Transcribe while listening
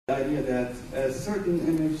The idea that a certain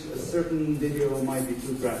image, a certain video might be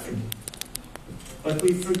too graphic. But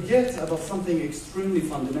we forget about something extremely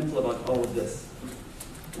fundamental about all of this.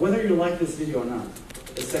 Whether you like this video or not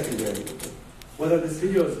is secondary. Whether this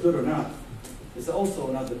video is good or not is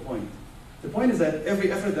also not the point. The point is that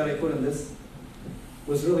every effort that I put in this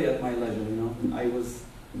was really at my leisure, you know. I was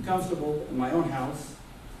comfortable in my own house.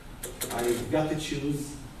 I got to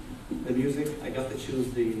choose the music. I got to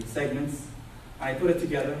choose the segments. I put it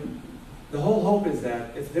together. The whole hope is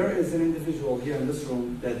that if there is an individual here in this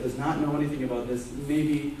room that does not know anything about this,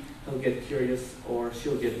 maybe he'll get curious or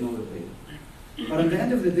she'll get motivated. But at the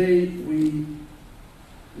end of the day, we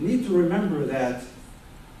need to remember that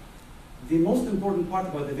the most important part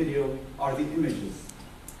about the video are the images.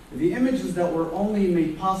 The images that were only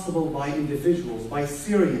made possible by individuals, by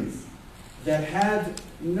Syrians, that had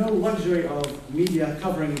no luxury of media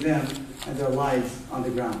covering them and their lives on the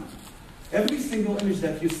ground. Every single image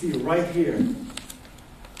that you see right here,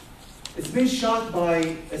 it's been shot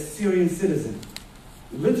by a Syrian citizen,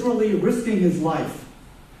 literally risking his life,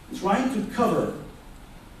 trying to cover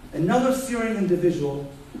another Syrian individual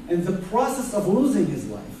in the process of losing his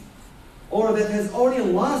life, or that has already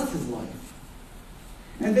lost his life.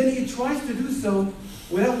 And then he tries to do so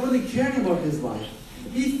without really caring about his life.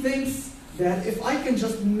 He thinks that if I can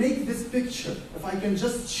just make this picture, if I can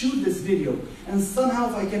just shoot this video, and somehow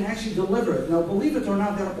if I can actually deliver it. Now, believe it or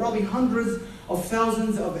not, there are probably hundreds of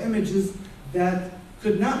thousands of images that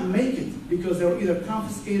could not make it because they were either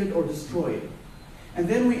confiscated or destroyed. And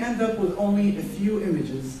then we end up with only a few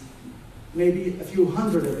images, maybe a few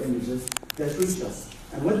hundred of images that reach us.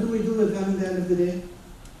 And what do we do with them at the end of the day?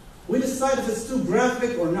 We decide if it's too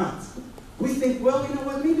graphic or not. We think, well, you know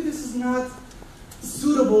what, maybe this is not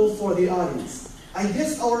suitable for the audience. I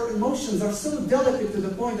guess our emotions are so delicate to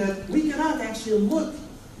the point that we cannot actually look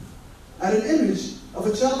at an image of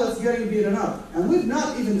a child that's getting beaten up. And we've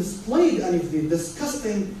not even displayed any of the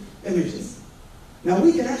disgusting images. Now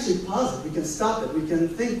we can actually pause it, we can stop it, we can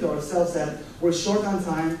think to ourselves that we're short on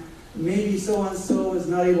time, maybe so-and-so is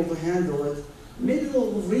not able to handle it. Maybe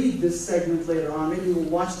we'll read this segment later on, maybe we'll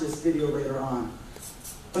watch this video later on.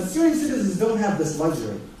 But Syrian citizens don't have this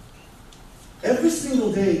luxury. Every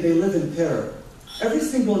single day they live in terror. Every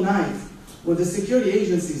single night when the security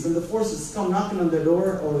agencies and the forces come knocking on their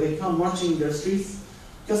door or they come marching in their streets,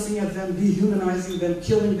 cussing at them, dehumanizing them,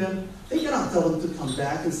 killing them, they cannot tell them to come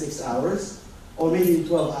back in 6 hours or maybe in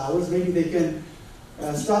 12 hours. Maybe they can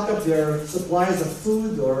stock up their supplies of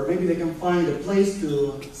food, or maybe they can find a place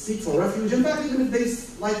to seek for refuge. In fact, even if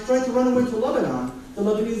they try to run away to Lebanon, the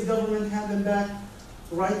Lebanese government had them back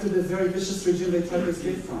right to the very vicious regime they tried to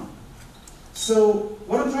escape from. So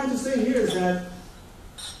what I'm trying to say here is that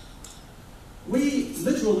we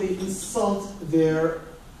literally insult their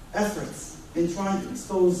efforts in trying to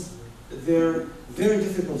expose their very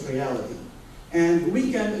difficult reality. And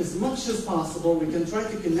we can, as much as possible, we can try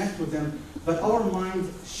to connect with them, but our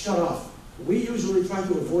mind shut off. We usually try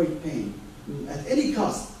to avoid pain at any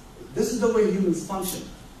cost. This is the way humans function.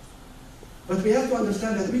 But we have to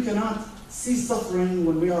understand that we cannot see suffering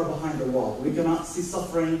when we are behind a wall. We cannot see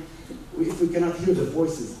suffering if we cannot hear the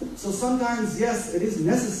voices. So sometimes, yes, it is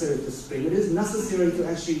necessary to scream. It is necessary to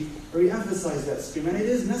actually re-emphasize that scream. And it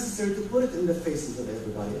is necessary to put it in the faces of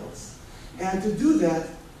everybody else. And to do that,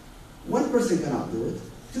 one person cannot do it.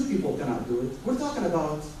 Two people cannot do it. We're talking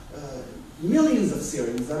about millions of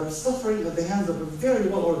Syrians that are suffering at the hands of a very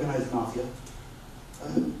well-organized mafia.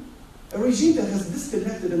 A regime that has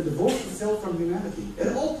disconnected and divorced itself from humanity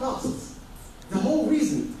at all costs. The whole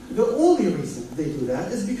reason, the only reason they do that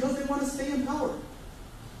is because they want to stay in power.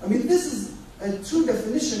 I mean, this is a true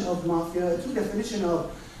definition of mafia, a true definition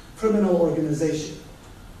of criminal organization.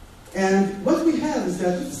 And what we have is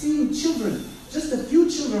that we've seen children, just a few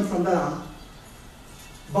children from that,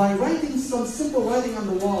 by writing some simple writing on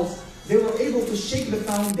the walls, they were able to shake the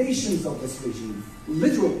foundations of this regime,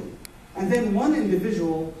 literally. And then one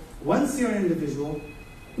individual, one Syrian individual,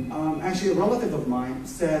 actually a relative of mine,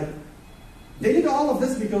 said, they did all of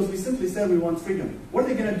this because we simply said we want freedom. What are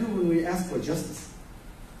they going to do when we ask for justice?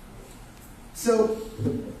 So,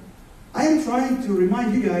 I am trying to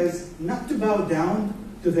remind you guys not to bow down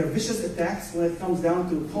to their vicious attacks when it comes down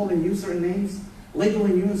to calling you certain names,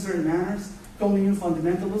 labeling you in certain manners, calling you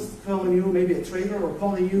fundamentalist, calling you maybe a traitor, or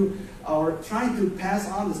calling you, or trying to pass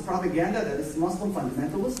on this propaganda that is Muslim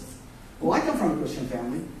fundamentalists. Well, I come from a Christian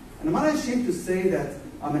family, and I'm not ashamed to say that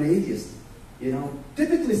I'm an atheist. You know,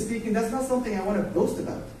 typically speaking, that's not something I want to boast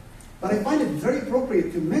about. But I find it very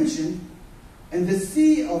appropriate to mention, in the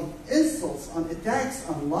sea of insults, on attacks,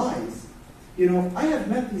 on lies. You know, I have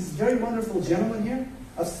met these very wonderful gentlemen here.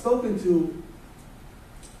 I've spoken to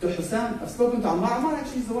to Hussam, I've spoken to Ammar. Ammar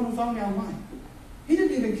actually is the one who found me online. He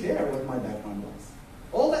didn't even care what my background was.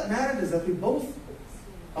 All that mattered is that we both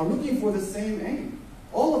are looking for the same aim.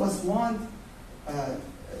 All of us want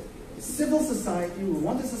civil society. We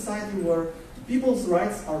want a society where people's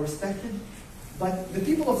rights are respected. But the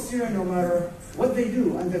people of Syria, no matter what they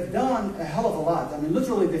do, and they've done a hell of a lot. I mean,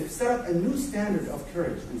 literally, they've set up a new standard of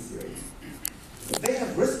courage in Syria. They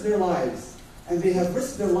have risked their lives, and they have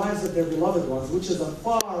risked their lives of their beloved ones, which is a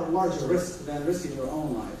far larger risk than risking your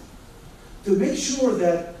own life, to make sure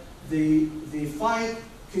that the fight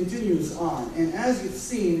continues on. And as you've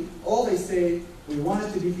seen, all they say, we want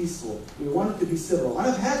it to be peaceful, we want it to be civil. And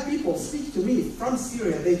I've had people speak to me from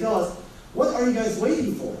Syria. They tell us, what are you guys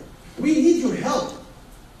waiting for? We need your help.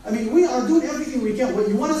 I mean, we are doing everything we can. When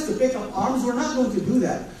you want us to pick up arms, we're not going to do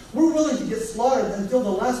that. We're willing to get slaughtered until the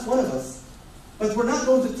last one of us. But we're not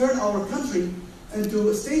going to turn our country into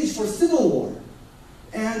a stage for civil war.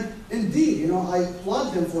 And indeed, you know, I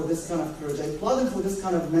applaud them for this kind of courage. I applaud them for this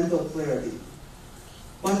kind of mental clarity.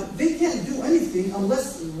 But they can't do anything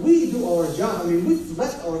unless we do our job. I mean, we've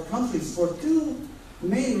left our countries for two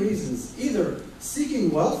main reasons. Either seeking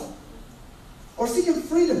wealth or seeking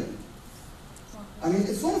freedom. I mean,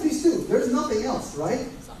 it's one of these two. There's nothing else, right?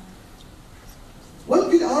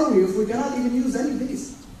 What good are we if we cannot even use any of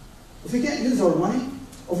these? If we can't use our money,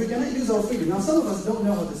 or if we cannot use our freedom. Now, some of us don't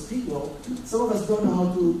know how to speak well. Some of us don't know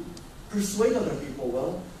how to persuade other people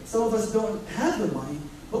well. Some of us don't have the money.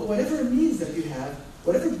 But whatever means that you have,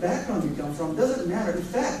 whatever background you come from, doesn't matter. In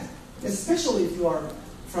fact, especially if you are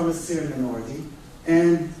from a Syrian minority.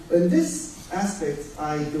 And in this aspect,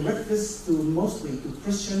 I direct this to mostly to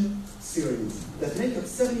Christian Syrians that make up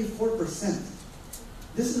 74%.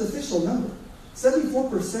 This is an official number.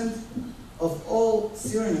 74% of all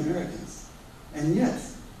Syrian Americans. And yet,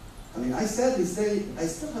 I mean, I sadly say, I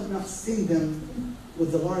still have not seen them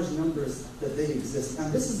with the large numbers that they exist.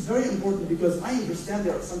 And this is very important because I understand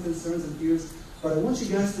there are some concerns and fears, but I want you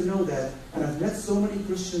guys to know that, and I've met so many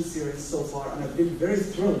Christian Syrians so far, and I've been very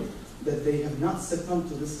thrilled that they have not succumbed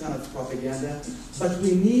to this kind of propaganda. But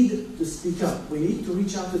we need to speak up. We need to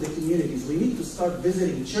reach out to the communities. We need to start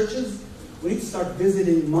visiting churches. We need to start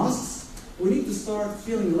visiting mosques. We need to start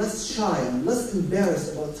feeling less shy and less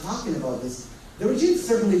embarrassed about talking about this. The regime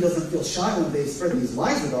certainly doesn't feel shy when they spread these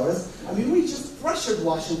lies about us. I mean, we just pressured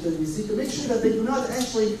Washington, D.C. to make sure that they do not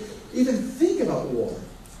actually even think about war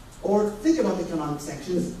or think about economic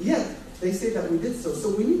sanctions, yet they say that we did so.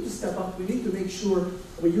 So we need to step up. We need to make sure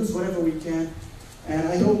we use whatever we can. And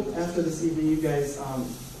I hope after this evening you guys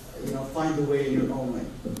find the way in your own way.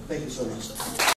 Thank you so much.